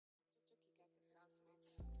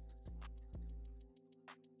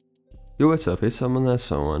Yo, what's up? It's someone that's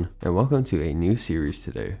someone, and welcome to a new series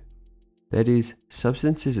today. That is,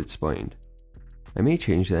 Substances Explained. I may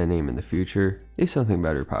change that name in the future if something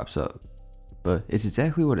better pops up, but it's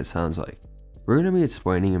exactly what it sounds like. We're going to be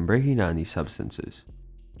explaining and breaking down these substances,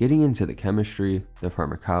 getting into the chemistry, the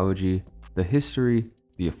pharmacology, the history,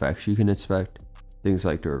 the effects you can expect, things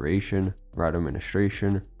like duration, route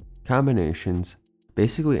administration, combinations,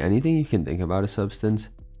 basically anything you can think about a substance.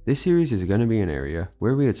 This series is going to be an area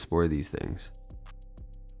where we explore these things.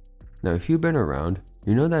 Now, if you've been around,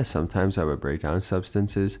 you know that sometimes I would break down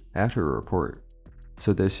substances after a report,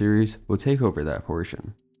 so this series will take over that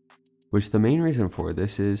portion. Which the main reason for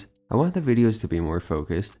this is, I want the videos to be more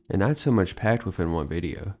focused and not so much packed within one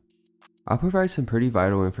video. I'll provide some pretty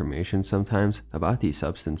vital information sometimes about these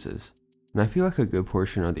substances, and I feel like a good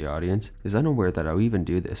portion of the audience is unaware that I'll even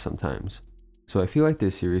do this sometimes. So I feel like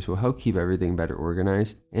this series will help keep everything better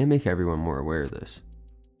organized and make everyone more aware of this.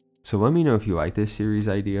 So let me know if you like this series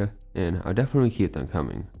idea, and I'll definitely keep them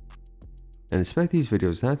coming. And expect these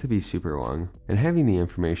videos not to be super long and having the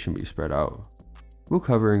information be spread out. We'll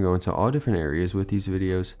cover and go into all different areas with these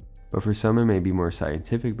videos, but for some it may be more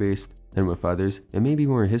scientific based, and with others it may be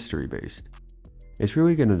more history based. It's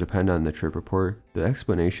really going to depend on the trip report the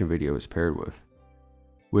explanation video is paired with.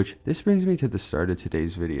 Which this brings me to the start of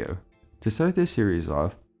today's video. To start this series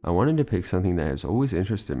off, I wanted to pick something that has always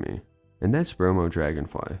interested me, and that's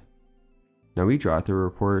BromoDragonFLY. Now we dropped the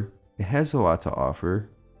report, it has a lot to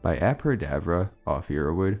offer, by Abracadabra off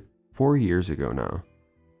Eurowood 4 years ago now.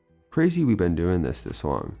 Crazy we've been doing this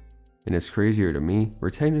long, and it's crazier to me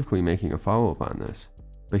we're technically making a follow-up on this,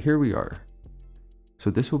 but here we are.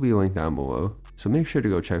 So this will be linked down below, so make sure to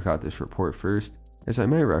go check out this report first, as I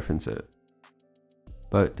might reference it.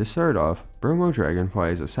 But to start off,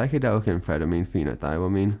 BromoDragonFLY is a psychedelic amphetamine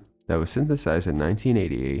phenethylamine that was synthesized in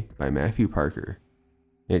 1988 by Matthew Parker.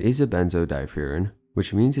 It is a benzodifurin,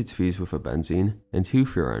 which means it's fused with a benzene and 2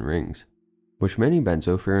 furan rings, which many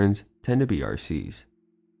benzofurans tend to be RCs.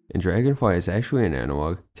 And Dragonfly is actually an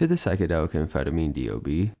analog to the psychedelic amphetamine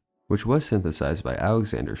DOB, which was synthesized by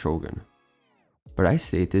Alexander Shulgin. But I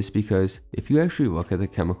state this because if you actually look at the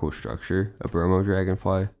chemical structure of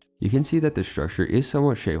BromoDragonFLY, you can see that the structure is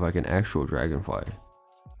somewhat shaped like an actual dragonfly,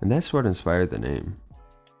 and that's what inspired the name.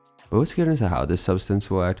 But let's get into how this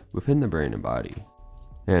substance will act within the brain and body,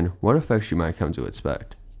 and what effects you might come to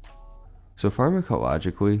expect. So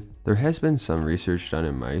pharmacologically, there has been some research done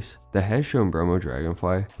in mice that has shown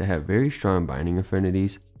BromoDragonFLY to have very strong binding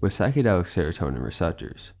affinities with psychedelic serotonin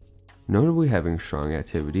receptors, notably having strong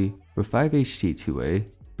activity with 5-HT2A,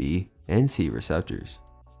 B, and C receptors.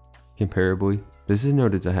 Comparably, this is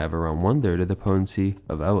noted to have around 1/3 of the potency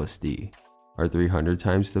of LSD, or 300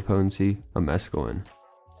 times the potency of mescaline.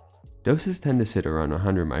 Doses tend to sit around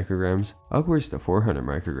 100 micrograms upwards to 400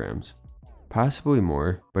 micrograms, possibly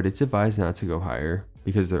more, but it's advised not to go higher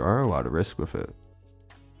because there are a lot of risks with it.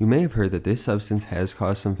 You may have heard that this substance has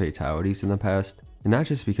caused some fatalities in the past, and not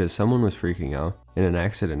just because someone was freaking out and an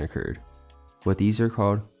accident occurred. What these are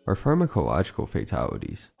called are pharmacological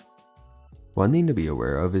fatalities. One thing to be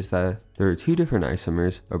aware of is that there are 2 different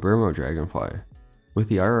isomers of BromoDragonFLY, with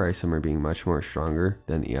the R isomer being much more stronger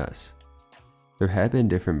than the S. There have been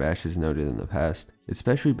different batches noted in the past,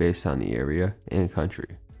 especially based on the area and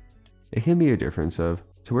country. It can be a difference of,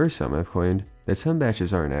 to where some have claimed that some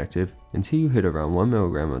batches aren't active until you hit around 1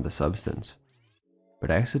 mg of the substance.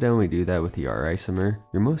 But accidentally do that with the R isomer,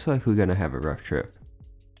 you're most likely going to have a rough trip.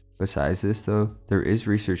 Besides this though, there is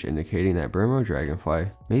research indicating that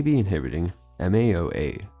BromoDragonFLY may be inhibiting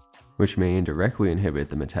MAOA, which may indirectly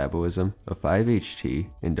inhibit the metabolism of 5-HT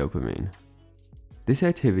and dopamine. This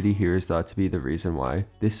activity here is thought to be the reason why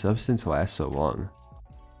this substance lasts so long.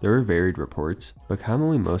 There are varied reports, but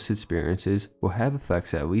commonly most experiences will have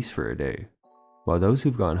effects at least for a day, while those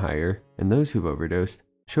who've gone higher and those who've overdosed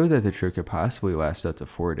show that the trip could possibly last up to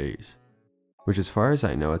 4 days, which as far as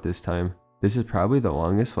I know at this time, this is probably the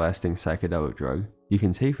longest lasting psychedelic drug you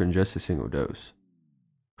can take from just a single dose.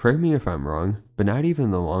 Correct me if I'm wrong, but not even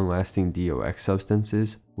the long-lasting DOX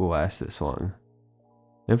substances will last this long.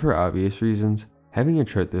 And for obvious reasons, having a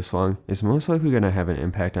trip this long is most likely going to have an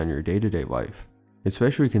impact on your day-to-day life,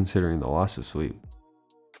 especially considering the loss of sleep.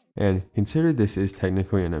 And consider this is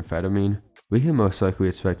technically an amphetamine, we can most likely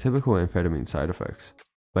expect typical amphetamine side effects,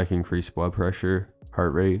 like increased blood pressure,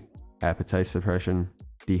 heart rate, appetite suppression,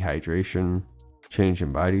 dehydration, change in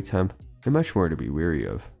body temp, and much more to be wary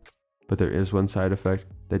of. But there is one side effect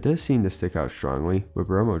that does seem to stick out strongly with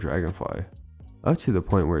BromoDragonFLY, up to the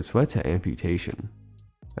point where it's led to amputation.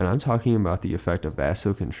 And I'm talking about the effect of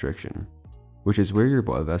vasoconstriction, which is where your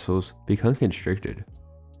blood vessels become constricted.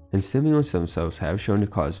 and stimulants themselves have shown to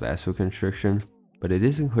cause vasoconstriction, but it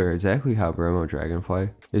isn't clear exactly how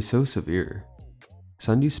BromoDragonFly is so severe.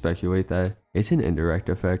 Some do speculate that it's an indirect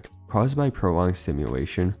effect caused by prolonged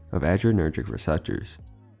stimulation of adrenergic receptors.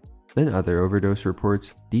 Then other overdose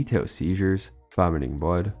reports detail seizures, vomiting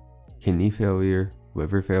blood, kidney failure,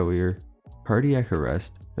 liver failure, cardiac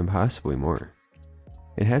arrest, and possibly more.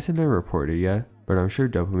 It hasn't been reported yet, but I'm sure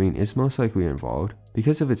dopamine is most likely involved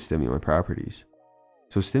because of its stimulant properties.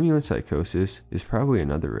 So stimulant psychosis is probably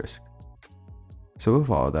another risk. So with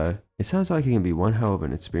all that, it sounds like it can be one hell of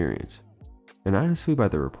an experience. And honestly, by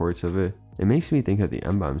the reports of it, it makes me think of the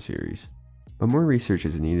M-Bomb series. But more research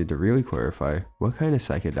is needed to really clarify what kind of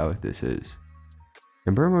psychedelic this is.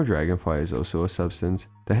 And BromoDragonFly is also a substance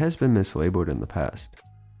that has been mislabeled in the past,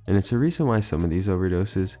 and it's the reason why some of these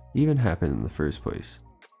overdoses even happen in the first place.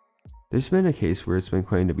 There's been a case where it's been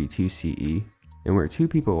claimed to be 2CE, and where 2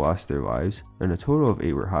 people lost their lives and a total of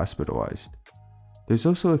 8 were hospitalized. There's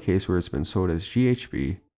also a case where it's been sold as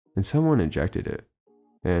GHB and someone injected it,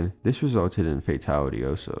 and this resulted in fatality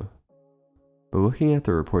also. But looking at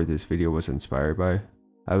the report this video was inspired by,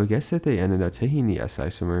 I would guess that they ended up taking the S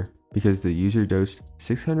isomer because the user dosed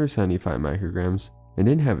 675 micrograms and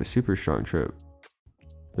didn't have a super strong trip.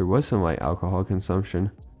 There was some light alcohol consumption,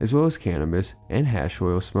 as well as cannabis and hash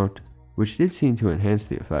oil smoked, which did seem to enhance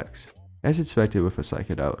the effects, as expected with a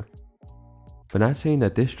psychedelic. But not saying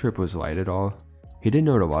that this trip was light at all, he did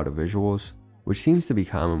note a lot of visuals, which seems to be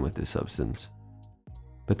common with this substance.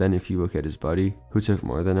 But then if you look at his buddy, who took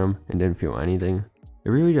more than him and didn't feel anything, it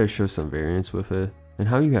really does show some variance with it and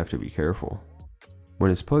how you have to be careful. When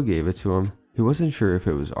his plug gave it to him, he wasn't sure if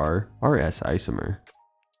it was R or S isomer.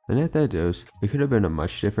 And at that dose, it could have been a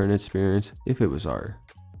much different experience if it was R.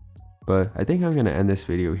 But I think I'm going to end this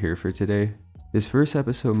video here for today. This first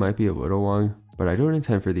episode might be a little long, but I don't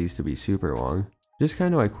intend for these to be super long, just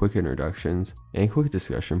kind of like quick introductions and quick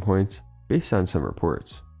discussion points based on some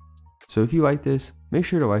reports. So if you like this, make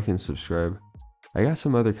sure to like and subscribe. I got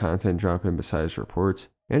some other content dropping besides reports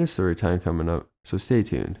and a story time coming up, so stay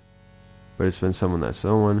tuned. But it's been Someone That's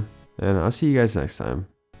No One, and I'll see you guys next time.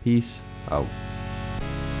 Peace out.